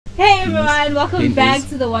Hey everyone, welcome back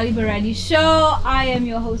to the Waliberali Show. I am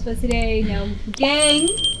your host for today, Naomi Gang,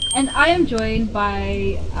 and I am joined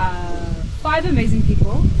by 5 amazing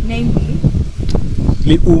people, namely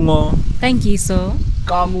Liungo, thank you, so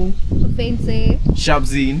Kamu, Fense,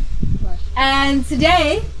 Shabzin. And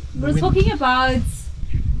today we're talking about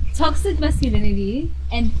toxic masculinity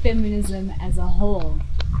and feminism as a whole.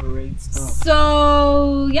 Great stuff.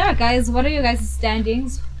 So yeah, guys, what are your guys'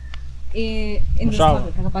 standings in this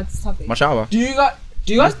topic, like about this topic? Mashallah. do you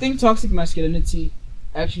guys think toxic masculinity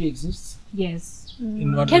actually exists? Yes.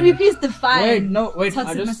 Can we please define Wait,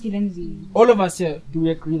 toxic masculinity? all of us here, do we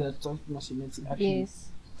agree that toxic masculinity actually Yes.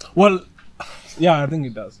 Well, yeah, I think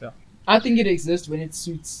it does. Yeah. I think it exists when it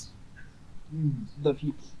suits the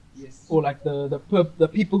people. Yes. Or like the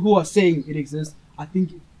people who are saying it exists. I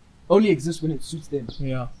think it only exists when it suits them.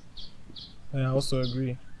 Yeah. I also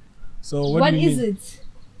agree. So What do you is mean? it?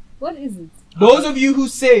 What is it? Those of you who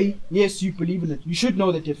say yes, you believe in it, you should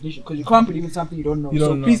know the definition because you can't believe in something you don't know. You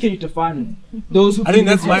don't know. Please, can you define it? Those who I think believe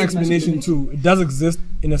that's in my toxic explanation masculinity. too. It does exist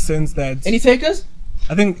in a sense that Any takers?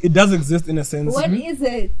 I think it does exist in a sense. What is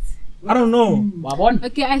it? I don't know. Wabon.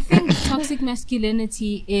 Okay, I think toxic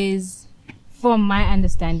masculinity is, from my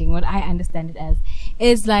understanding, what I understand it as,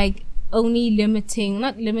 is like only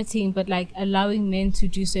not limiting, but like allowing men to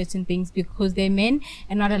do certain things because they're men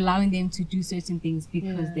and not allowing them to do certain things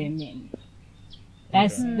because they're men.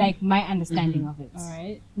 That's like my understanding of it.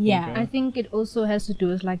 Alright. Yeah. I think it also has to do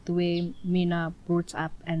with like the way men are brought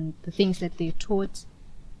up and the things that they're taught.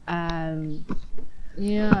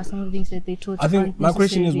 Some of the things that they taught. I think aren't my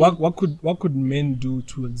question is necessarily what could men do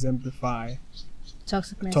to exemplify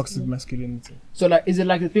toxic masculinity? So like, is it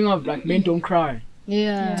like the thing of like men don't cry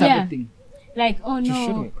Yeah. type Yeah. of thing? Like, oh You no.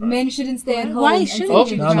 shouldn't cry. Men shouldn't stay at home. Why and shouldn't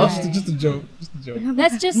take you it No, back. just a joke. Just a joke.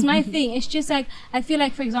 That's just my thing. It's just like, I feel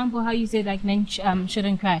like, for example, how you said like men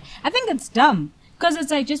shouldn't cry. I think it's dumb. Because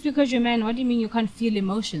it's like, just because you're a man, what do you mean you can't feel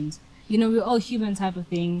emotions? You know, we're all human type of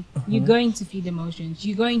thing. You're going to feel emotions.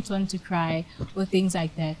 You're going to want to cry or things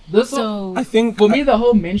like that. So, I think For me, the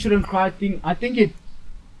whole men shouldn't cry thing, I think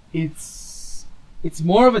it's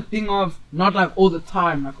more of a thing of not like all the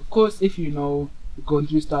time. Like, of course, if you know you're going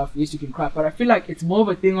through stuff, yes, you can cry. But I feel like it's more of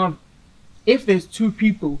a thing of if there's 2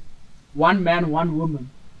 people, 1 man, 1 woman.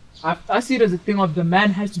 I see it as a thing of the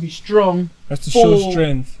man has to be strong has to for show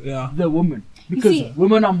strength. Yeah. the woman because see,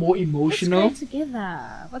 women are more Let's emotional. cry together.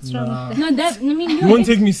 What's wrong Nah. with no, that, I mean, You won't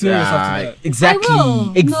take me serious after that. Exactly. I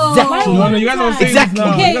will. Exactly. No, you guys are saying Exactly. this now.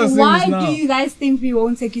 You Okay, guys are saying why this now. do you guys think we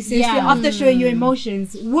won't take you seriously Yeah. after showing your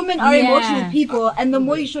emotions? Women are Yeah. emotional people, and the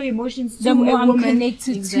more you show emotions to the more a I'm woman,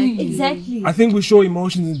 connected to you. exactly. I think we show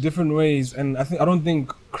emotions in different ways, and I don't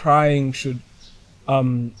think crying should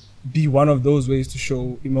be one of those ways to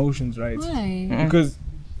show emotions, right? Why? Because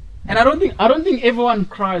And I don't think everyone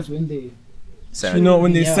cries when they. Sad. you know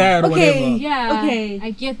when they're Yeah. sad or Okay. whatever. Yeah. Okay.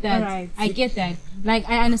 I get that. Alright. I get that. Like,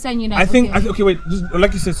 I understand you. Like, I think okay. okay, wait, just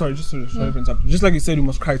like you said, sorry to interrupt. Just like you said, we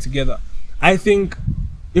must cry together. I think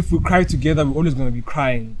if we cry together, we're always gonna be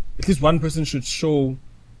crying. At least one person should show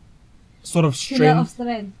sort of Pillar of strength,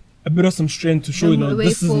 strength. a bit of some strength to show The you know way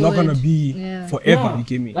this is not gonna forward. be Yeah. forever. Yeah. You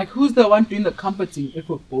get me? Like, who's the one doing the comforting if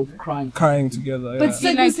we're both crying? Crying together. But Yeah.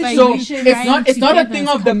 certain Like, by So situations, it's not a together thing is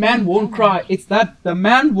of the man comforting. won't cry. It's that the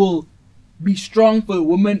man will be strong for the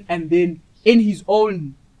woman, and then in his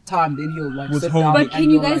own time, then he'll like sit Withhold. down. but and can you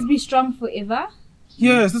he'll, guys like, be strong forever?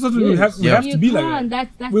 Yes, that's what we have. We Yeah. have to be like can't. that.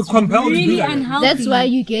 That's We're compelled to be really like that. unhealthy. That's why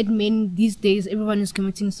you get men these days. Everyone is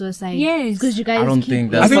committing suicide. Yes. because you guys. I don't keep- think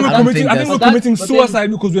I that's. think we're I don't committing. think I think that's. we're committing but then- suicide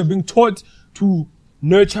because we're being taught to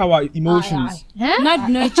nurture our emotions. Huh? Not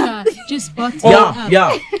nurture, just bottle Yeah, up.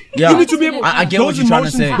 yeah, You yeah. need to be able. I get what you're trying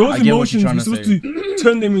to say. Those I get what emotions, you're trying we're to supposed say. to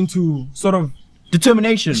turn them into sort of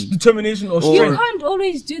Determination. determination or You strength. can't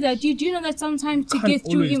always do that. You do know that sometimes to Can't get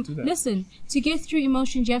through always do that. listen, to get through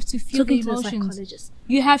emotions, you have to feel the Talking to a emotions. psychologist.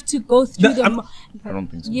 You have to go through That- I'm- I don't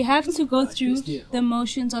think so. you have to go through the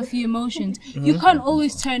motions of your emotions. You can't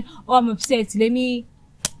always turn, oh, I'm upset, let me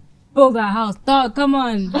build a house. Dog, come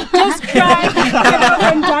on. Just cry, get over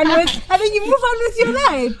and done with, and then you move on with your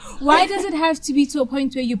life. Why does it have to be to a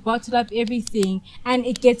point where you bottle up everything and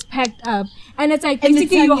it gets packed up? And it's like And the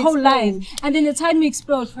basically time your you whole explode. life. And then the time you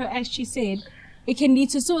explode, for as she said, it can lead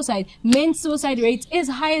to suicide. Men's suicide rate is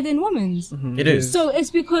higher than women's. It is. So it's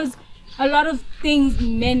because a lot of things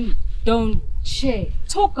men don't Share.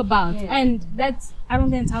 talk about, Yeah. and that's, I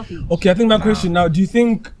don't think it's healthy. Okay, I think my question now: do you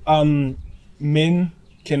think men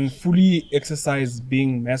can fully exercise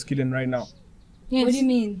being masculine right now? Yes. What do you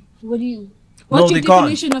mean? What do you? What's No, your they can't.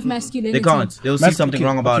 definition of masculinity? They can't. They'll see something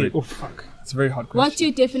wrong about it. Oh fuck! It's a very hard question. What's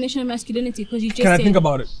your definition of masculinity? Because you just Can I said, think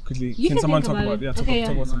about it quickly? You Can can someone think talk about about it. it? Yeah, Okay, talk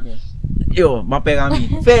yeah. about something. Yo, my peg on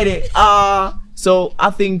me. Fede. So I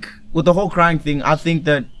think with the whole crying thing, I think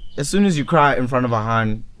that as soon as you cry in front of a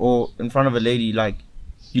hand or in front of a lady, like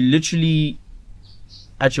you literally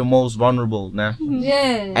at your most vulnerable, nah.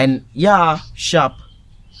 Yeah. And yeah, sharp,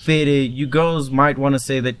 Fede. You girls might want to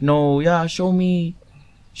say that no, yeah, show me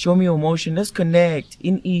emotion. Let's connect.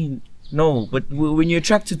 No, but when you're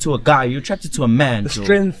attracted to a guy, you're attracted to a man. The so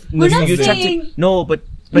strength. We're not you're saying attracted. No, but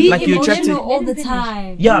be like you're attracted. emotional all the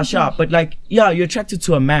time. Yeah, sure, but like, yeah, you're attracted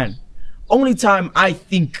to a man. Only time I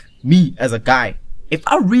think, me as a guy, if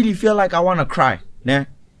I really feel like I want to cry, nah,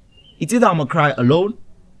 it's either I'm going to cry alone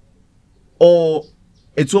or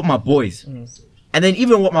it's with my boys. And then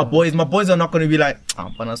even with my boys are not going to be like,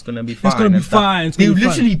 but that's going to be fine. It's going to and be stuff. fine. It's They'll gonna be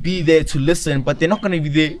literally be there to listen, but they're not going to be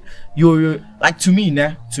there. You're like, to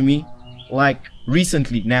me, like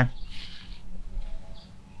recently,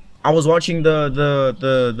 I was watching the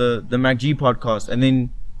MacG podcast, and then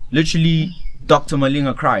literally Dr.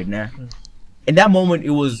 Malinga cried, In that moment, it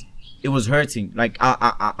was hurting. Like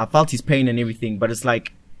I felt his pain and everything, but it's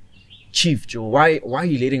like, Chief Joe, why are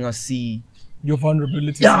you letting us see Your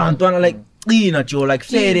vulnerability. Yeah, Antoine, like Joe, like Guys,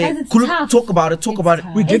 Fede. it's Could tough. talk about it.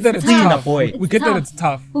 We get that it's Clean tough. up, boy. We get that it's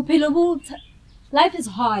tough. Life is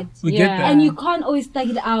hard. We Yeah. get that. And you can't always thug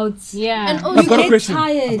it out. Yeah. And also I've got a you get question.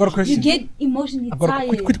 tired. I've got a question. You get emotionally I've got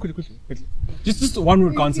tired. a quickly. Just one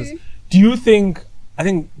word answers. Do you think, I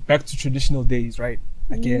think back to traditional days, right?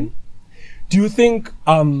 Again. Do you think,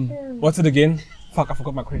 what's it again? Fuck, I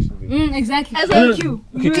forgot my question. Exactly. As No, no, like you.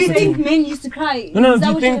 okay, Do you continue. think men used to cry? No. Is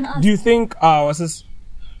that what you're gonna ask? Do you think, what's this?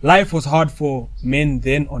 Life was hard for men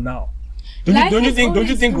then or now? Don't you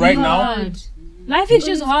think right now? hard. Life is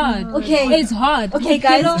just hard. Okay. It's hard. Okay,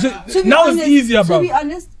 guys. To be Now it's honest, easier, bro. To be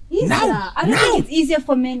honest, easier. Now. I don't think it's easier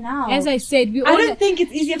for men now. As I said, we I all don't think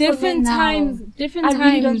it's easier for men different now. times. Different I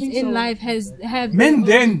really don't times think in so. life have Men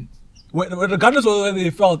then, regardless of whether they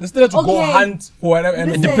felt, they still had to go Okay. hunt for whatever. And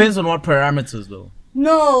It Listen. depends on what parameters, though.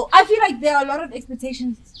 No, I feel like there are a lot of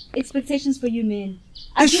expectations for you men.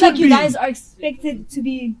 I There feel like should you be. guys are expected to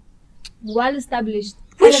be well established.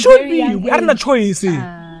 we at a should very be. young We had no age. choice.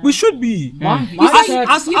 We should be.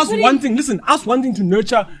 Us wanting to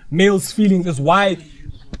nurture males' feelings is why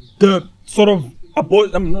the sort of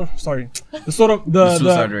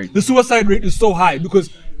the suicide rate is so high, because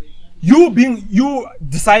you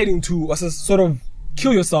deciding to sort of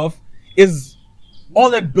kill yourself is all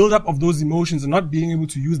that build up of those emotions and not being able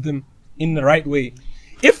to use them in the right way.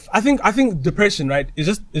 I think depression, right,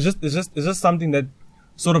 is just something that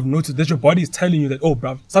sort of notice that your body is telling you that, oh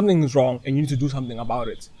bruv, something is wrong and you need to do something about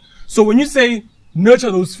it. So when you say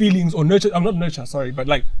nurture those feelings, or but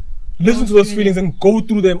like listen to those feelings and go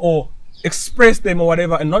through them or express them or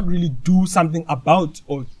whatever, and not really do something about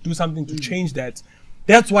or do something to change that.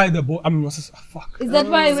 That's why Is that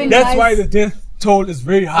why when that's guys, why the death toll is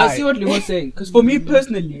very high. I see what Limo was saying. Because for me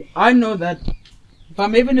personally, I know that if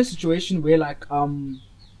I'm ever in a situation where like I'm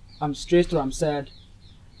stressed or I'm sad,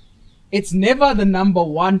 it's never the number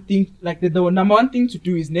one thing. Like the number one thing to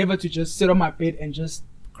do is never to just sit on my bed and just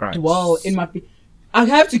Cry. dwell in my. I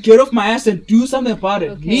have to get off my ass and do something about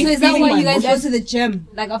it. Me so is that feeling why my you guys go emotions- to the gym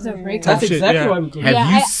like after a break? That's Oh, shit, exactly yeah. why we go. Have Yeah,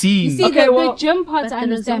 you You seen? see, Okay, well- the gym part But I the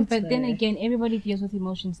understand, results but then there. again, everybody deals with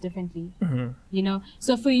emotions differently. You know,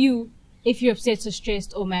 so for you, if you're upset or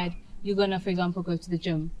stressed or mad, you're gonna, for example, go to the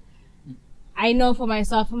gym. I know for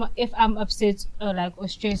myself, if I'm upset or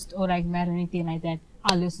stressed or like mad or anything like that,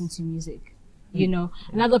 I'll listen to music. You know,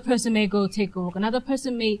 another person may go take a walk. Another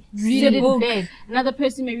person may sit in bed. Another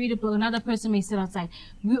person may read a book. Another person may sit outside.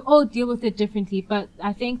 We all deal with it differently. But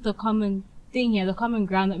I think the common thing here, the common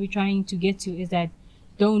ground that we're trying to get to is that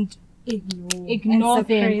don't ignore And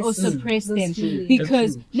them or suppress suppress those them. feelings.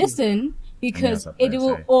 Because, listen, because it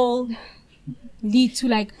will all lead to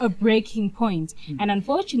like a breaking point. And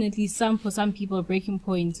unfortunately, for some people, a breaking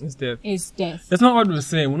point It's death. is death. That's not what we're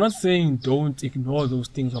saying. We're not saying don't ignore those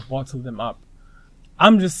things or bottle them up.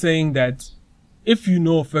 I'm just saying that if you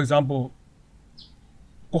know, for example,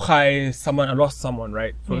 I lost someone,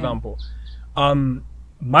 right? For example,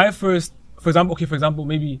 for example,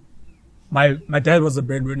 maybe my dad was a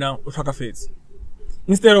breadwinner with Shaka Fates.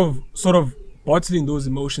 Instead of sort of bottling those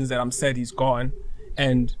emotions that I'm sad he's gone,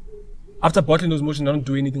 and after bottling those emotions, I don't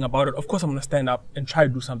do anything about it. Of course, I'm gonna stand up and try to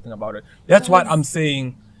do something about it. That's what I'm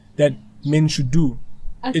saying that men should do.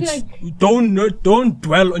 I feel It's like don't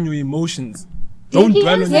dwell on your emotions. Don't dwell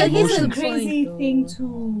on your Death is a emotions. crazy thing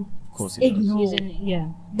to Of course it does. ignore. yeah.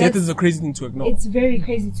 Death is a crazy thing to ignore. It's very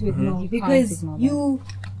crazy to ignore You can't because ignore that.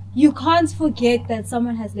 you can't forget that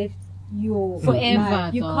someone has left your Forever,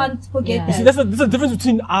 life. You though. can't forget Yeah. that. See, there's a difference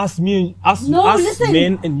between us, me, and us, No, us listen.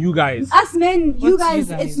 men, and you guys. Us men, you What's you guys,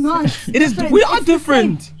 guys? it's not. It is. We are It's the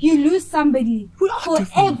different. same. You lose somebody We are forever,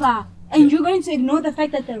 different. and you're going to ignore the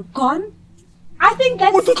fact that they're gone. I think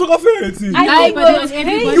that's. What the fuck of it? I think but that's not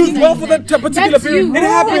everybody crazy. You does dwell for that. that particular That's period. you. It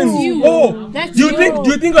happens. That's you. Oh, That's do you you. think? Do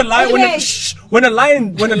you think a lion? Okay. When a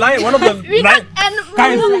lion, one of the lion,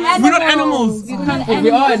 guys, we're not animals. We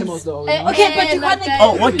are animals though. you know? Okay, but you can't.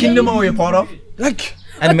 Oh, what kingdom are we a part of? Like,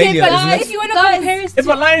 Animalia, but isn't if it? you want to Guys, compare it if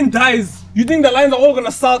a lion dies, you think the lions are all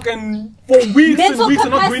gonna sulk and for weeks Mental and weeks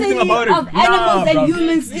and not do capacity anything about it? of animals and bruv.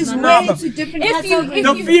 humans is Nah, way bruv. too different If you- categories.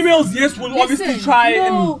 The females, yes, will obviously Listen, try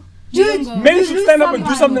No, dude, and men should stand up and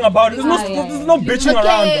do something about it. There's no, Yeah. there's no bitching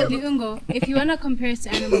around. Bro. Liungo, if you want to compare it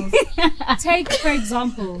to animals, take for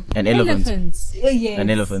example An elephant. elephants. Yes, An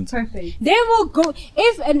elephant. Perfect. They will go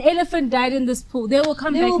if an elephant died in this pool. They will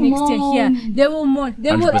come They back will next year. mourn. Here, they will mourn.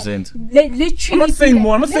 They will 100%. literally. I'm not saying be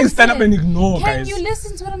more. I'm not saying stand up and Listen, ignore, Can guys. you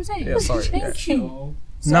listen to what I'm saying? Yeah, sorry. Thank Yeah. you.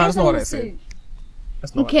 Nah, that's not what I said.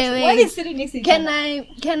 That's not Okay, Why are they wait. sitting next to each Can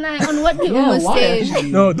other? I, on what you almost why said?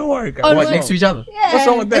 actually? No, don't worry, guys. Oh, What, no. next to each other? What's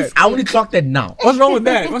wrong with that? I only clocked that now. What's wrong with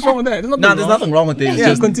that? What's wrong with that? There's nothing Nah, there's nothing wrong with it. It's Yeah,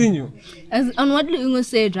 just continue. As, on what Luungo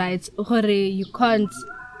said, right? Hore, you can't.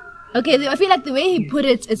 Okay, I feel like the way he put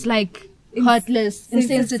it, it's like heartless,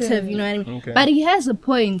 insensitive. You know what I mean? Okay. But he has a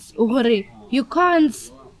point. Hore, you can't.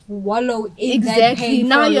 Wallow in that Exactly. pain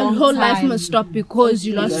Now for a your long whole life time. must stop because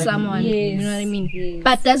you lost someone. Yes. You know what I mean? Yes.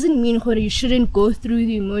 But doesn't mean Hore, you shouldn't go through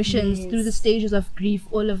the emotions, Yes. through the stages of grief,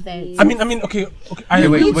 all of that. I mean, okay. I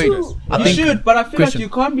wait, agree. wait. I You think should, but I feel question. like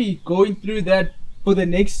you can't be going through that for the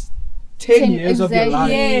next 10 years of your exactly. life.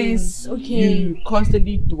 Yes, okay. You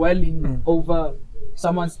constantly dwelling over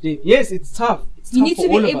someone's death. Yes, it's tough. It's You tough need for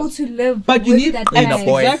to all be of able us. to live But you with need that Clean pain. up,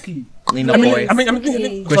 boy. Exactly. Clean up, boy. I mean,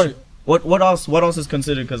 sorry. Question. What else is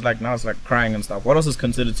considered? Because like now it's like crying and stuff. What else is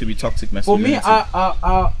considered to be toxic For masculinity? me,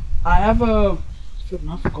 I have a.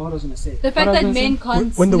 I forgot what I was gonna say. The fact What I that was gonna men say?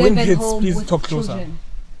 can't When the live wind at hits, home please with talk closer. children.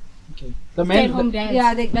 Okay. The Stay at men. home dads.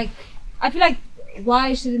 Yeah, they like. I feel like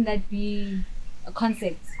why shouldn't that be a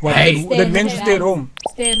concept? What, Hey. that men should stay at home.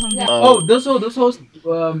 Stay at home. Yeah. dad. Oh, this whole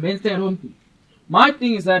men stay at home thing. My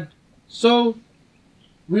thing is that so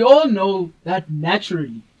we all know that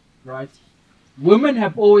naturally, right? Women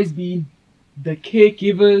have always been the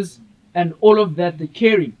caregivers and all of that, the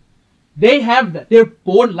caring. They have that. They're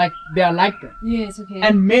born like they are like that. Yes, okay.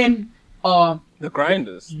 And men are The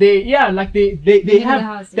grinders. they Live in the have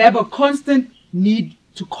house, they have a constant need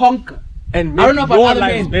to conquer. And I make don't know about your other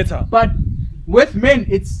lives men, better. but with men,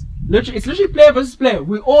 it's literally player versus player.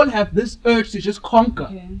 We all have this urge to just conquer,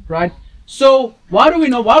 Okay. right? So why do we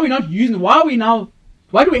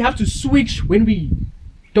have to switch when we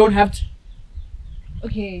don't have to?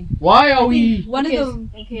 Okay. Why are we? One Okay,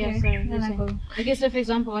 of the okay, sorry. then I listen. go. Okay, so for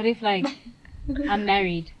example, what if like I'm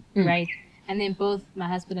married, right? And then both my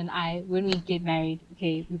husband and I, when we get married,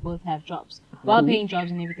 okay, we both have jobs, well-paying jobs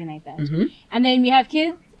and everything like that. Mhm. And then we have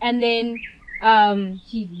kids, and then when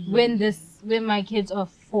my kids are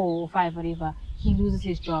 4 or 5, whatever, he loses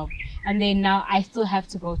his job, and then now I still have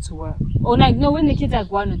to go to work. Or like no, when the kids are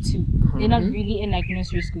 1 or 2, they're not really in like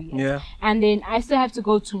nursery school yet. Yeah. And then I still have to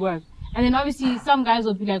go to work. And then obviously some guys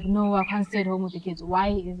will be like, no, I can't stay at home with the kids. Why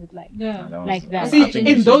is it like Yeah. like that? See, I think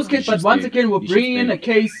you in those should- you cases, should but once stay. again, we're You should bringing in stay. a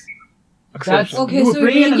case. That's Exception. Okay, we're so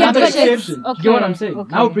bringing in yeah, another but exception. it's- You get what I'm okay, saying?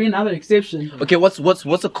 okay. Now we're bringing another exception. Okay, what's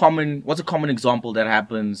a common example that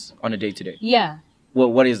happens on a day to day? Yeah. Well,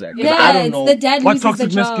 what is that? 'Cause Yeah, I don't it's know. the dad What loses the toxic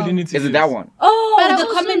job. masculinity Is it that one? Oh, But I the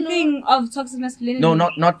also common know- thing of toxic masculinity. No,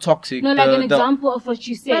 not toxic. No, like the, an example of what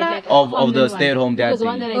you said. But I- like a Of common the one. stay-at-home dad Because the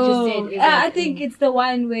one thing. that I just Oh, said. Is I like, think it's the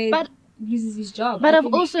one where But- he loses his job. But I I've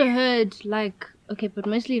think also heard, like, okay, but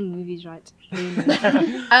mostly in movies, right?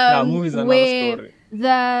 Nah, movies are another where story.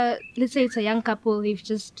 let's say it's a young couple, they've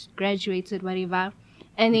just graduated, whatever,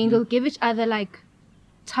 and then they'll give each other like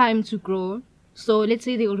time to grow. So let's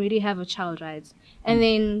say they already have a child, right? And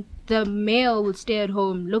then the male would stay at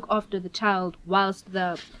home, look after the child, whilst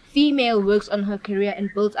the female works on her career and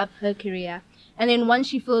builds up her career. And then once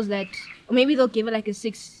she feels that, or maybe they'll give her like a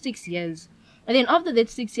six years. And then after that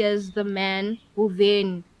 6 years, the man will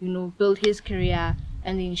then, build his career,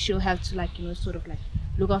 and then she'll have to sort of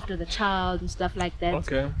look after the child and stuff like that.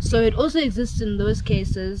 Okay. So it also exists in those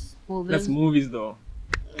cases. Well, That's movies though.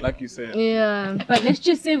 Like you said. yeah, but let's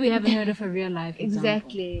just say we haven't heard of a real life. example.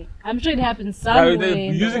 exactly. I'm sure it happens Yeah, somewhere. in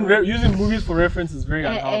the using world. using movies for reference is very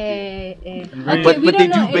unhealthy. Eh. Okay, But we they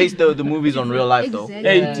don't do know base the movies on real life though. Exactly.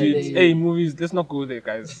 Hey, Yeah, dude. they- Hey, movies. Let's not go there,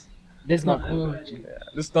 guys. That's not cool.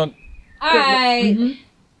 Let's not. I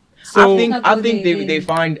So I think Not they, good. they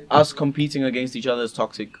find us competing against each other as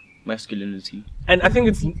toxic masculinity. And I think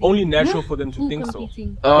it's only natural for them to think so.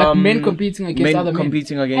 Competing. Like men competing against other men.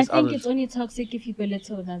 competing I against think others. it's only toxic if you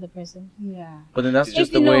belittle another person. Yeah. But then that's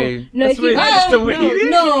just If you the know- way. No, That's if you that's the way it is.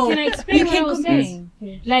 No. Can I explain You what can I was compete.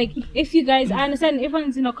 saying? Like, if you guys, I understand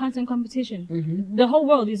everyone's in a constant competition. The whole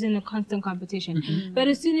world is in a constant competition. But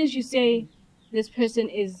as soon as you say this person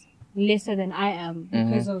is lesser than I am,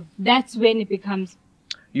 Because of that's when it becomes.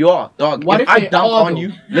 You are, dog. What if if I they dunk are, on though?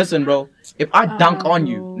 you, listen, bro. If I dunk on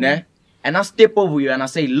you, nah, and I step over you and I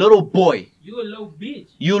say, little boy, You a low bitch.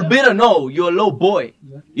 you'll better know you're a low boy.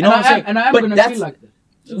 You know And what I'm saying? And I am but gonna that's feel like that.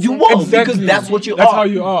 you won't Exactly. because that's what you That's are. how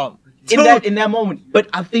you are. in that moment. But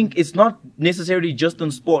I think it's not necessarily just in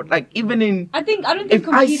sport. Like even in I don't think If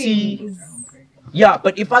I competing see- is yeah,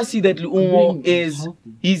 but if I see that Luumo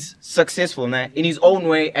he's successful now in his own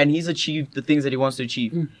way and he's achieved the things that he wants to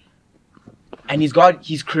achieve. And he's got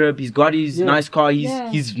his crib, he's got his nice car,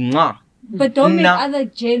 he's mwah. but don't make Nah. other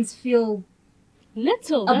gents feel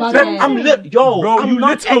Little. About That's that. it. I'm lit, yo. Bro, I'm you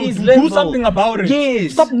not little. at his level. Do something about it.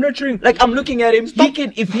 Yes. Stop nurturing. Like I'm looking at him. He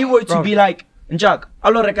can, if he were to Bro. be like, Njak,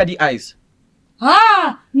 alo reka di eyes.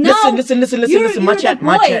 no. Listen. You're My the chat.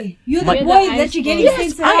 boy. You're the You're boy the that you're getting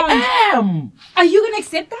ice sent I around. am. Are you gonna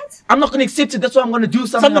accept that? I'm not gonna accept it. That's why I'm gonna do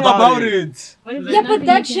something, Something about it. Yeah, but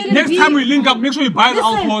that shouldn't Next be. time we link up, make sure you buy the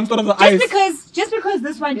Listen, alcohol instead of the ice. just because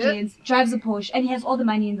this one gent drives a Porsche and he has all the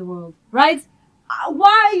money in the world, right?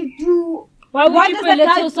 Why Why would you does that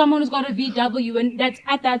belittle guy- someone who's got a VW and that's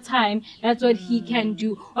at that time, that's what he can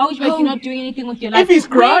do? Why would you make you not doing anything with your life? If he's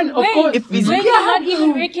crying, of course. If he's- when you're not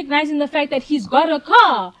even recognizing the fact that he's got a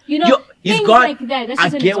car, you know, He's things got. like that. That's I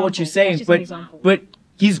just an get what example. you're saying, That's just an example. but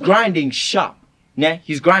he's grinding sharp. Nah,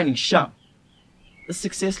 he's grinding sharp. The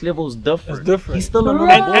success level is different. It's different. He's still a little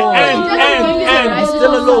And- boy. and- He's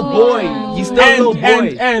still a little boy. He's still a little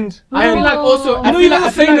boy. And I feel like also. you know you're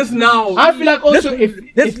not saying this now. I feel like also if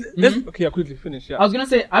Okay, I'll quickly finish. Yeah. I was gonna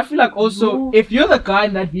say, I feel like also if you're the guy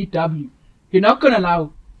in that VW, you're not gonna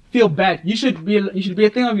feel bad. You should be a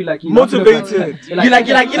thing of you like Motivated. You're like,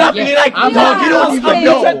 dog, you don't even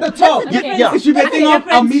know. at the top. Yeah. It should be a thing of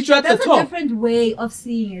I'll meet you at the That's a top. different way of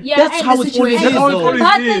seeing it. Yeah, That's and how the it always situation- is, though.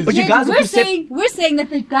 But, But you guys are we're saying that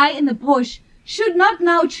the guy in the Porsche should not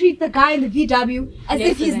now treat the guy in the VW as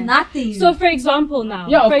if he's Listen. nothing. So, for example, now,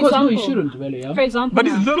 Yeah, of for course, no, example, you shouldn't, really. Yeah. For example, But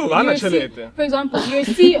he's now, little, you're I'm a actually C- for example, you're a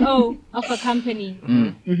CEO of a company,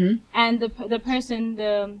 and the person,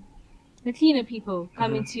 the cleaner people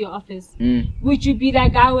come into your office. Would you be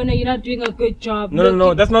that guy when you're not doing a good job?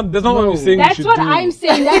 No. That's not what we're saying. That's you should what do. I'm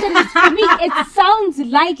saying. That's what it's, for me. It sounds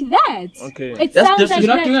like that. Okay. It That's sounds just- like You're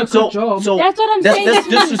not that. doing a So, good job. so That's what I'm saying. That's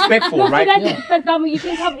disrespectful, No, right? But you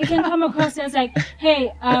can come across as like,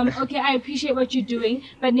 hey, okay, I appreciate what you're doing,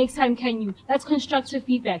 but next time can you? That's constructive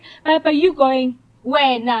feedback. But you going,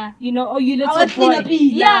 where nah, you know, or you little I'll clean boy. up here,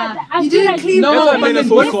 Yeah, nah. I You feel didn't like clean No, That's what but men are then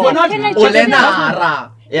so we're called. not. Can I Oh, just finish off?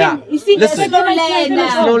 Olenara. Yeah. You see, Listen. can I finish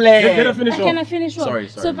off? Slowly. Let her finish Can I off. finish off? Sorry,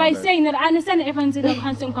 So my by bad. saying that, I understand that everyone's in a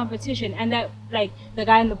constant competition, and that like the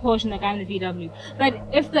guy in the Porsche and the guy in the VW. But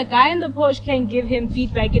if the guy in the Porsche can give him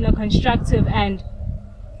feedback in a constructive and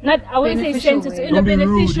not, I wouldn't say Beneficial sensitive, way. in a Don't be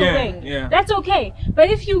rude, beneficial yeah, way, yeah. that's okay. But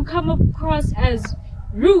if you come across as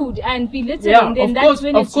rude and belittling, Yeah, then of that's course,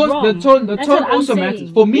 when of it's course. wrong. The tone That's also what I'm matters.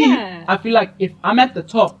 saying. For me, Yeah. I feel like if I'm at the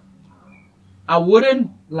top, I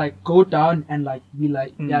wouldn't like go down and like be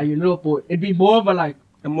like, yeah, you little boy. It'd be more of a like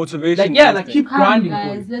A motivation. keep Come, grinding,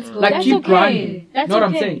 guys, boy. let's go. Like That's keep okay. grinding. That's know what I'm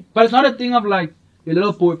okay. saying? But it's not a thing of like you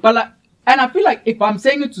little boy. But like, and I feel like if I'm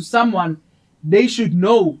saying it to someone, they should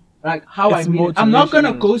know like how It's I mean it. I'm not gonna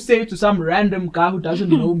motivation. go say it to some random guy who doesn't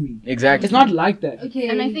know me. Exactly. It's not like that. Okay.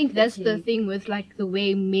 And I think that's the thing with like the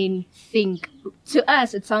way men think. To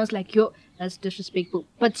us, it sounds like that's disrespectful,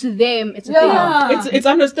 but to them, it's a thing. Yeah. It's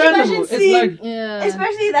understandable. Imagine It's seeing- like Yeah.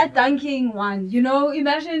 Especially that dunking one, you know,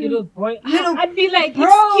 imagine. Little boy, Little- I'd be like, Bro,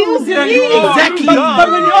 excuse Yeah, me. you are. Exactly.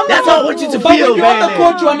 But when you're on That's the how I want you to but when feel, you're on the man.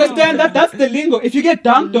 court, you understand that that's the lingo. If you get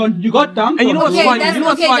dunked on, you got dunked And you know on. what's Okay, funny? that's You know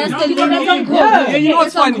what's okay. funny? That's the limit. That's on court. Yeah, you know what's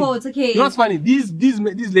It's on funny? court, okay. You know what's funny?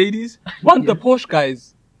 These ladies want the Porsche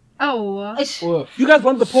guys. Oh. Oh, You guys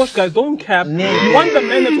want the Porsche guys. Don't cap. Nah. You want the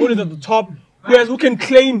man that's always at the top, who can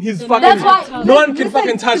claim his fucking. That's why no one can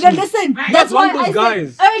fucking touch me. Listen, guys that's why want those I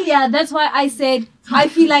guys. said earlier. That's why I said I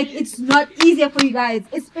feel like it's not easier for you guys,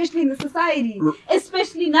 especially in the society,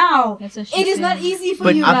 especially now. That's what It she is not said. easy for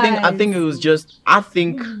But you I guys. think it was just. I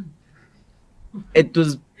think it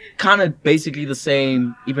was kind of basically the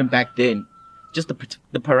same even back then. Just the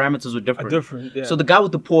parameters were different. Different. Yeah. So the guy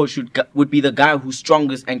with the Porsche would be the guy who's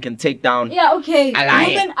strongest and can take down. Yeah, okay. I like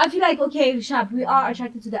Women, I feel like okay, sharp. We are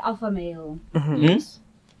attracted to the alpha male. Hmm?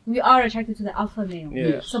 we are attracted to the alpha male.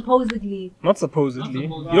 Yeah. Supposedly. Not supposedly.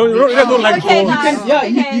 You guys don't like Okay, both.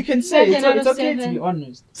 guys. You can say it's, 7 out it's of okay to 7. be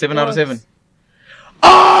honest. 7 out of 7.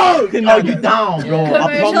 Oh, you down, bro. I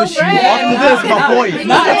Commercial promise you. break. After this, my boy.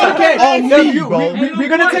 Nah, it's okay. Oh, Yeah, me, bro. We're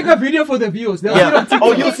gonna take a video for the viewers. They'll see it on Yeah. TikTok.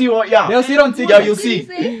 Oh, you'll see what? Yeah. They'll see it on Yeah, TikTok. you'll see.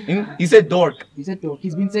 He said dork. He said dog.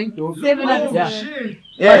 He's been saying dog. 7 out of Yeah. 7.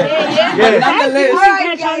 Yeah. Nonetheless,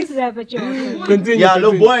 Alright, guys. Continue. Yeah, continue.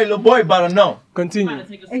 little boy, but I know. Continue.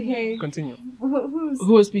 Okay. Continue. Who's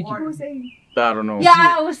who was speaking? who was saying? I don't know.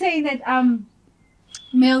 Yeah, I was saying that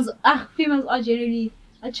females are generally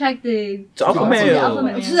attracted To alpha to the male. alpha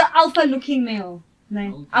male, to the alpha looking male.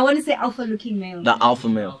 No, I want to say alpha looking male. The alpha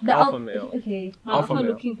male. The alpha male. Okay. Alpha male.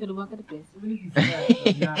 looking for the work of the place.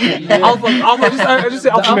 Alpha. I just say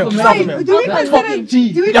alpha male. alpha Just male. alpha male. Do we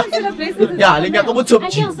consider? Do we consider places? Yeah, like a couple top I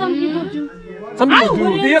G. think some people do. Some people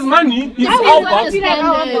do. He has money. He's alpha.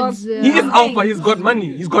 He is alpha. He's got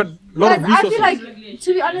money. He's got a lot of Guys, I resources. feel like,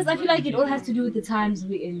 to be honest, I feel like it all has to do with the times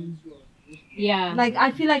we're in. Yeah. Like,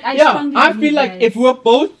 I feel like I Yeah, strongly I believe feel like that if we're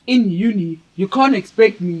both in uni, you can't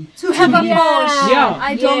expect me. to have a Porsche, Yeah.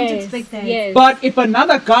 I don't Yes, expect that. Yes. But if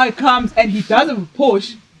another guy comes and he doesn't have a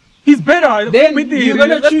Porsche, he's better. then With the- you're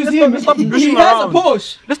gonna let's- choose let's him. Stop He bushing has a around.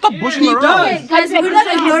 Porsche. Let's stop bushing He around. does. Guys, we're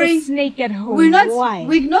not ignoring. snake at home.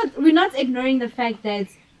 We're not ignoring the fact that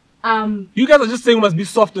You guys are just saying we must be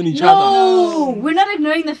soft on each other. no, we're not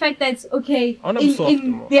ignoring the fact that okay, I wanna be soft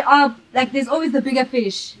more. there are like there's always the bigger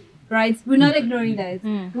fish, right? We're not ignoring that.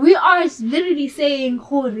 Mm. We are literally saying,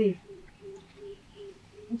 "Hore."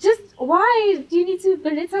 Just why do you need to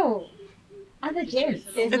belittle other gents?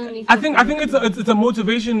 I think it's a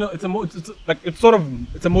motivational. It's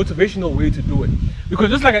a motivational way to do it, because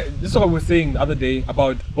just what we were saying the other day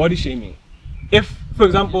about body shaming. If, for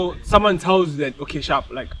example, someone tells you that, okay, sharp,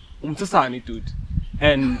 like dude,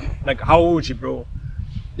 and like, how old you, bro?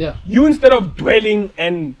 Yeah. You, instead of dwelling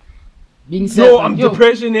and Being yo, I'm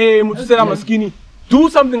depression, hey, said I'm a skinny, do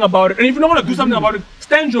something about it. And if you don't want to do something about it,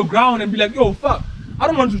 stand your ground and be like, yo, fuck, I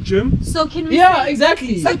don't want to gym. So can we? Yeah, say,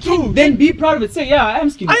 exactly. So true. Then be proud of it. Say, yeah, I am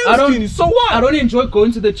skinny. I am skinny, so what? I don't enjoy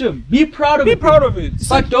going to the gym. Be proud of Be it. proud of it.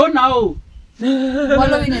 But don't now.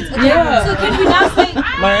 Wallow in it. Okay. Yeah. So can we now say?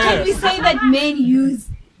 My Can we ass. say that men use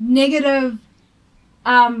negative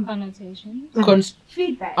Connotations.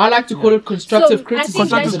 feedback? I like to call it constructive So I criticism. think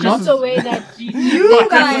that's It's just not- the way that You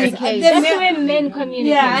guys, that's the way men communicate.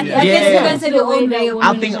 yeah, and I Yeah. guess you guys have your The way own that way of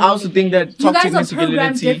women I also think that You guys toxic are programmed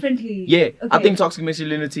masculinity. differently. Yeah, I Okay. think toxic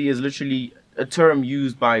masculinity is literally a term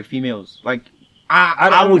used by females. Like, I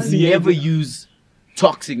don't would see never anything. use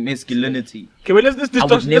toxic masculinity. Okay, wait, let's I would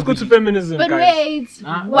go never to do- feminism, But guys. wait,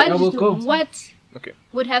 I will go. what Okay.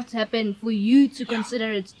 would have to happen for you to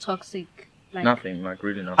consider it toxic? Like, Nothing, like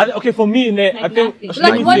really nothing. Okay, for me, I think. nothing. Let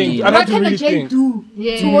Like me what, think. I'd what have to can really a gent think. do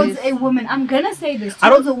Yes. towards a woman? I'm gonna say this I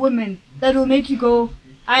don't- towards a woman that will make you go,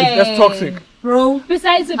 That's toxic. bro.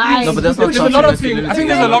 Besides abuse. Aye. No, but that's not There's a toxic lot of things. I think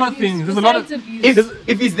there's a masculinity. lot of things. There's a lot of. Besides abuse.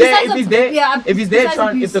 If he's there, Besides if he's there, yeah, if he's there besides trying,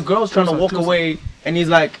 abuse. if the girl's trying to walk away and he's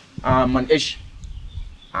like, man, ish,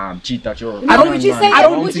 cheat that you're. No, would you say? I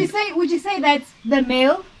don't Would you say that the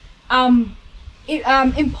male,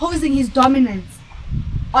 imposing his dominance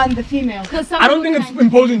on the female? I don't think it's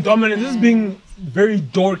imposing dominance. This is being very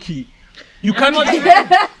dorky. You cannot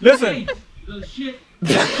listen.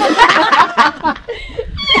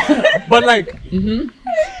 But like,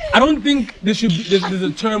 I don't think there should be. There's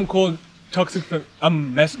a term called toxic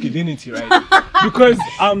masculinity, right? Because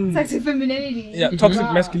Toxic femininity. yeah, toxic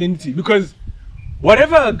masculinity. Because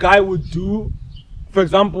whatever a guy would do, for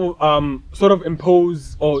example, sort of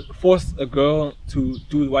impose or force a girl to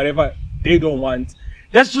do whatever they don't want,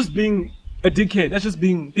 that's just being a dickhead. That's just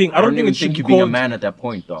being thing. I don't think even it should think be you being a called. man at that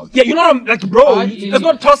point, dog. Yeah, you know what I'm like, bro. I- There's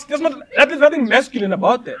not toxic. There's nothing masculine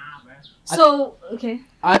about that. So okay.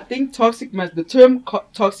 I think the term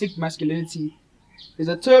toxic masculinity was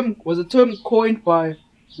a term coined by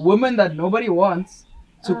women that nobody wants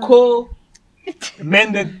to call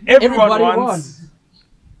Men that everyone everybody wants.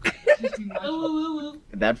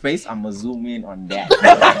 That face, I'ma zoom in on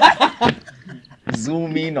that.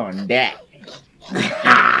 Zoom in on that.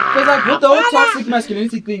 Because like with the whole toxic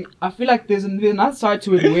masculinity thing, I feel like there's another side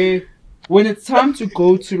to it where when it's time to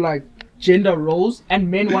go to like gender roles and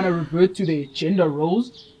men want to revert to their gender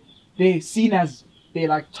roles, they're seen as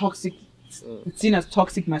toxic. It's seen as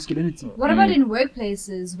toxic masculinity. What about in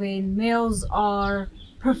workplaces when males are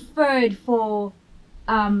preferred for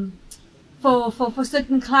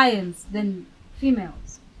certain clients than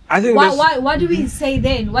females? I think Why do we say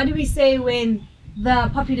then? Why do we say when the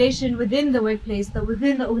population within the workplace,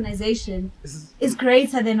 within the organization, is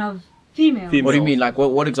greater than of Female. What do you mean? Like,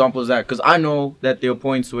 what example is that? Because I know that there are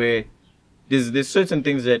points where there's certain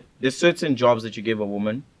things there's certain jobs that you give a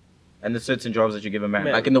woman, and there's certain jobs that you give a man.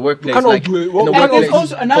 Like in the workplace, like in the workplace.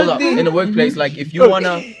 Also another thing. In the workplace, like if you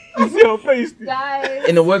wanna, Guys.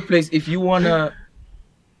 in the workplace, if you wanna,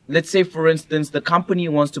 let's say for instance, the company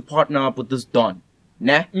wants to partner up with this Don,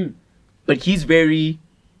 nah, but he's very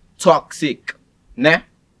toxic, nah,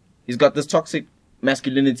 he's got this toxic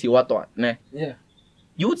masculinity, what, nah, Yeah.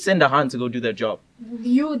 you would send a hand to go do that job.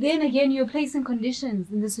 You're placing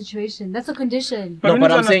conditions in this situation. That's a condition. But we But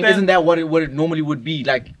need to I'm saying, understand- isn't that what it normally would be?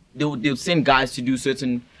 Like they'll send guys to do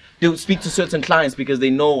they'll speak to certain clients because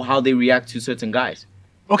they know how they react to certain guys.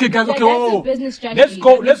 Okay, guys. Yeah, Okay, that's a whoa. business strategy. Let's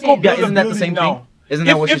go. That Let's makes go. sense. Yeah, build a isn't that the building same now. thing? Isn't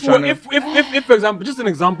that what she's trying to? If, for example, just an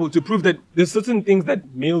example to prove that there's certain things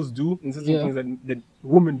that males do and certain Yeah. things that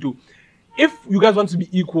women do. If you guys want to be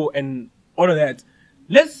equal and all of that,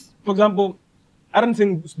 let's, for example, I don't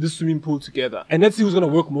think this swimming pool together, and let's see who's gonna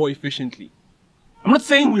work more efficiently. I'm not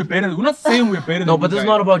saying we're better. We're not saying we're better. No, than but you this is guys.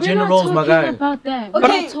 not about We're gender not roles, my talking guy. about that. Okay, We're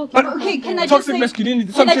not talking but about okay, that. can I just Toxic say, masculinity.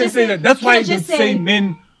 can Some I people just say say- that. That's can why I they just say say-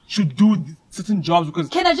 men should do certain jobs because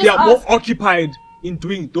Can I just they are more ask- occupied in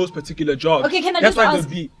doing those particular jobs. Okay, can I That's just why ask-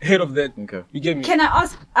 they'll be head of that. Okay. You get me? Can I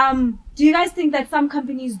ask, do you guys think that some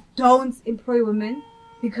companies don't employ women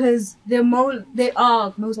because they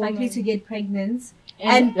are most likely to get pregnant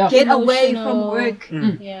and Yeah. get away from Emotional- work?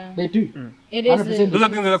 Yeah. They do. It is. 100%. Those are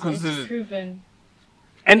things that are It's considered. proven.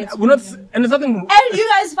 And It's we're not. proven. And there's nothing. And you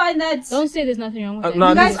guys find that Don't say there's nothing wrong with that. No,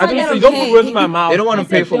 You guys I find didn't that say. Don't okay? put words in my mouth. They don't want I to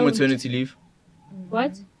pay said for don't. maternity leave.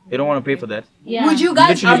 What? They don't want to pay for that. Yeah. would you guys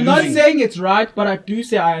Literally I'm not losing. saying it's right, but I do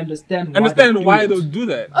say I understand. Understand they why do they'll it. do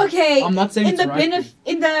that. okay? I'm not saying in it's the right.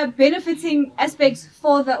 in the benefiting aspects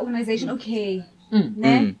for the organization. Okay,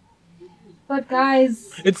 nah? But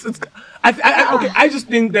guys, It's. Okay. I just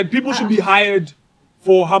think that people should be hired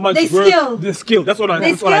for how much They work. skill. The skill. That's what I. Their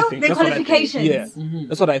That's what I skill, think. their That's what I think. qualifications. Yeah.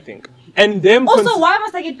 That's what I think. And them. also, why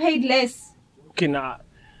must I get paid less? Okay, nah.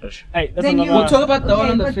 Hey, that's Then you- another. We'll talk about the one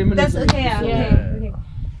on the but feminism. that's okay. Yeah, Yeah. okay.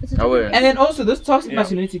 It's I will. And then also this toxic Yeah.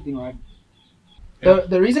 masculinity thing, right? Yeah.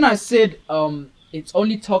 The reason I said it's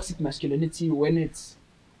only toxic masculinity when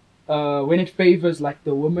it favors like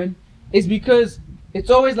the woman is because it's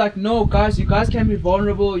always like, no guys, you guys can be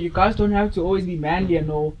vulnerable, you guys don't have to always be manly and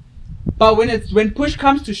all. But when push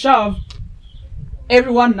comes to shove,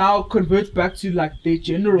 everyone now converts back to like their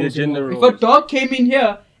gender roles. Their gender If roles. a dog came in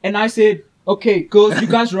here and I said, okay, girls, you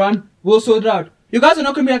guys run, we'll sort it out. You guys are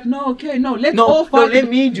not gonna be like, no, okay, no, let's No, all no, fight. let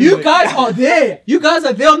me do You it. guys are there. You guys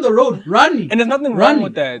are there on the road, running. And there's nothing wrong Running.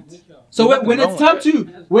 with that. So There's when nothing it's wrong time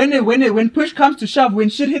with to when push comes to shove, when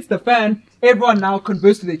shit hits the fan, everyone now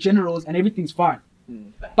converts to their generals and everything's fine.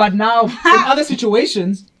 But now in other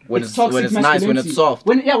situations, When it's it's- toxic when it's nice, when masculinity. it's soft.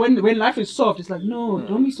 When life is soft, it's like, no,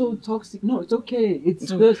 don't be so toxic. No, it's okay. It's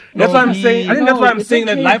this. That's why I'm saying. I think that's why I'm it's saying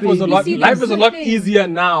that okay, life was a baby. lot. See, Life that's is a the lot thing. easier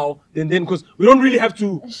now than then because we don't really have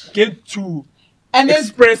to get to And then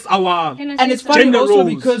express our. Can I and say it's funny Gender also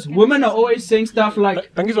roles. because women are always saying stuff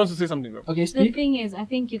like, Thank you wants to say something, bro. okay, The speak. thing is, I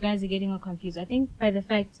think you guys are getting all confused. I think by the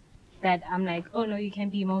fact that I'm like, oh no, you can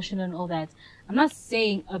be emotional and all that. I'm not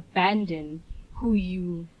saying abandon who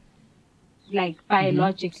you like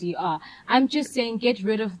biologically are. I'm just saying get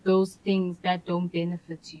rid of those things that don't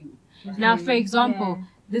benefit you. Now, for example,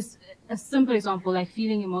 a simple example like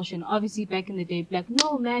feeling emotion. Obviously, back in the day, like,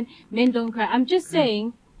 no man, men don't cry. I'm just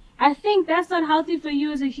saying. I think that's not healthy for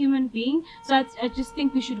you as a human being. So I just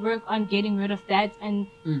think we should work on getting rid of that and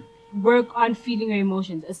work on feeling your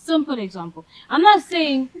emotions. A simple example. I'm not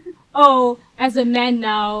saying, oh, as a man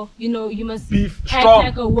now, you must Be act strong.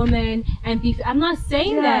 like a woman and be. I'm not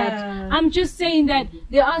saying that. I'm just saying that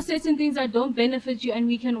there are certain things that don't benefit you and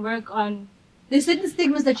we can work on. There's certain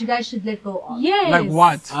stigmas that you guys should let go of. Yes. Like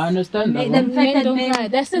what? I understand that. The one. fact Men that don't men cry.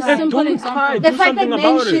 That's a cry. simple Don't example. cry. The Do fact that something men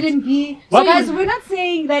about it. shouldn't be. What? So guys, we're not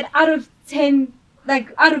saying that out of 10,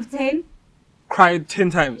 Cried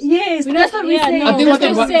 10 times. yes, We're that's not- what we're yeah, saying. no. I think what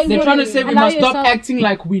Just saying they're no, trying to say we allow must stop yourself- acting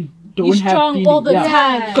like we don't You're have strong feelings. all the Yeah.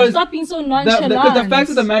 time. 'Cause Stop being so The nonchalant. fact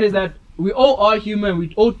of the matter is that we all are human.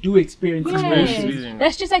 We all do experience emotions. Yes.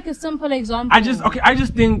 That's just like a simple example. I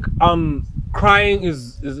just think crying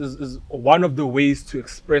is one of the ways to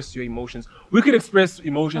express your emotions. We could express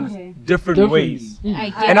emotions different Differently. ways. I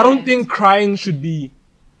get And I don't that. think crying should be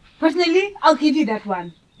Personally, I'll give you that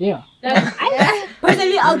one. Yeah.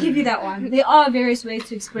 Personally, I'll give you that one. There are various ways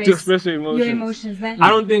to express, to express your emotions. your emotions. Then. I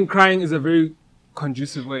don't think crying is a very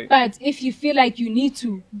conducive way. But if you feel like you need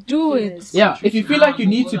to do it, Yeah, if you feel like you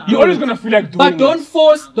need to do You're always it, gonna feel like doing but don't it.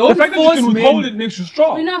 force The fact that you can men. withhold it makes you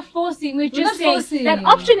strong. we're not forcing. We're not just saying forcing. that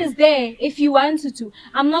option is there if you wanted to.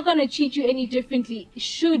 I'm not gonna treat you any differently.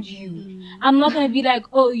 Should you? I'm not gonna be like,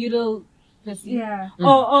 oh, you little pussy. Yeah.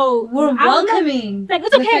 We're We're welcoming. Like, it's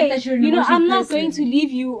the fact okay. that you're an You know, I'm emotional not going to person.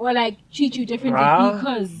 leave you or like treat you differently Bruh.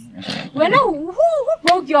 because who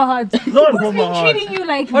broke your heart? No one Who's broke been my heart. treating you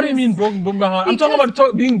like What do this? you mean broken my heart? I'm Because- talking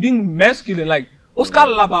about being masculine. Like, Oscar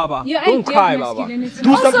la baba. Your Don't idea of cry, baba. masculinity-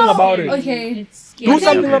 Do something about it. Okay. It's scary. Do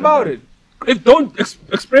something about it. If don't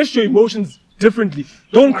express your emotions differently,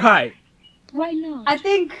 don't cry. Why not? I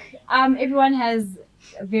think everyone has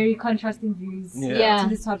very contrasting views Yeah. to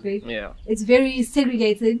this topic. Yeah. It's very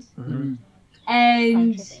segregated.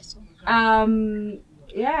 And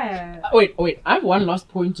yeah. Wait, I have one last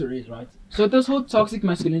point to raise, right? So this whole toxic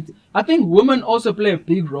masculinity, I think women also play a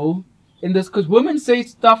big role in this because women say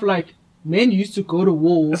stuff like men used to go to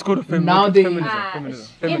war. Let's go to feminism. Now they Feminism.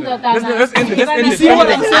 In the Let's end it. Let's end You it. see what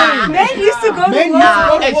I'm saying? Men used to go to Men war. used to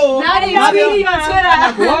go to war. Now they're tweeting on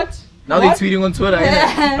Twitter. What? Now they're tweeting on Twitter.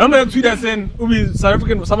 innit? I'm gonna tweet that saying, South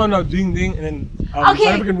African, someone are doing thing, and then Okay.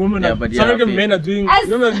 South African women, Yeah, are, but South yeah, African okay. men are doing. As-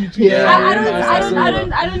 Remember you tweet Yeah.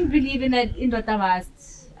 that? I don't believe in that in Rotamast.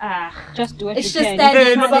 Just do it. It's you just can. that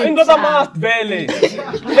Hey, not a must, Vele.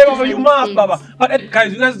 Hey, Baba, you must, Baba. But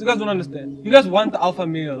guys, you guys don't understand. You guys want the alpha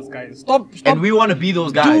males, guys. Stop. And we want to be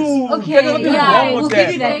those guys. Okay, There's nothing yeah, wrong with we'll that.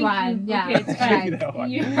 give you that Thank one. you. Yeah, Okay, it's it's fine. fine. That one.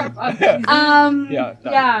 You're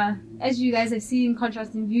Yeah. As you guys have seen,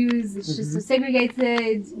 contrasting views. It's just so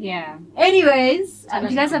segregated. Yeah. Anyways, do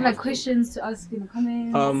you guys have like questions to ask in the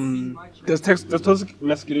comments? Does toxic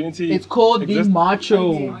masculinity It's called exist? being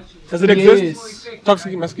macho. Does it exist?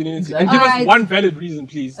 Toxic masculinity. And give us Alright. one valid reason,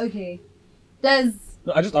 please. Okay. Does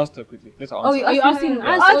No, I just asked her quickly. Let's answer. are you asking her?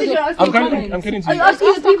 us Oh, or did you the- ask I'm the getting comments? to Are you. you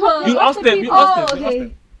asking the people? You asked them. You Oh, asked them. You asked okay.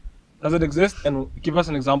 them. Does it exist? And give us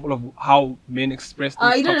an example of how men express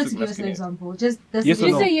this You don't have toxic to give us an masculinity. example. Just does Yes it or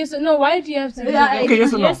You no? say yes or no. Why do you have to? Yeah, Okay,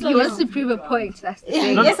 yes or no? Yes or He no? wants to prove a point. That's the Yeah,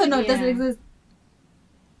 thing. yes or no? Does it Yeah. exist?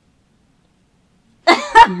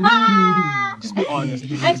 Just be honest.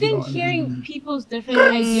 I think hearing people's different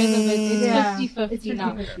ideas of it is Yeah. 50-50 It's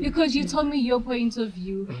now. 50-50. Because you told me your point of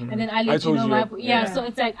view and then I I let you told know you my your- point. Yeah, yeah. so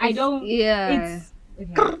it's like I don't. Yeah.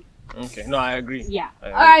 It's Okay. No, I agree. yeah. I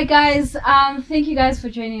agree. All right, guys. Thank you guys for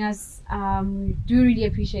joining us. We do really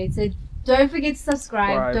appreciate it. Don't forget to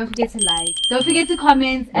subscribe. Right. Don't forget to like. Don't forget to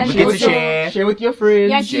comment. And forget to also, share. Share with your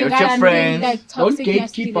friends. Yeah, Share you with guys your think friends. that toxic Don't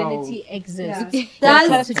gatekeep masculinity Yeah. exists. Does That's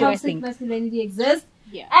what I toxic think. masculinity exist?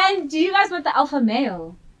 Yeah. And do you guys want the alpha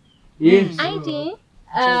male? Yes. I do.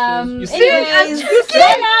 You see? Anyways,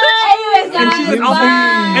 anyways, And guys. she's an alpha.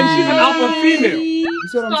 bye. And she's an alpha female. You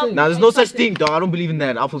see what I'm saying? Now, there's no such thing, dog. I don't believe in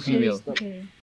that. Alpha female. Okay.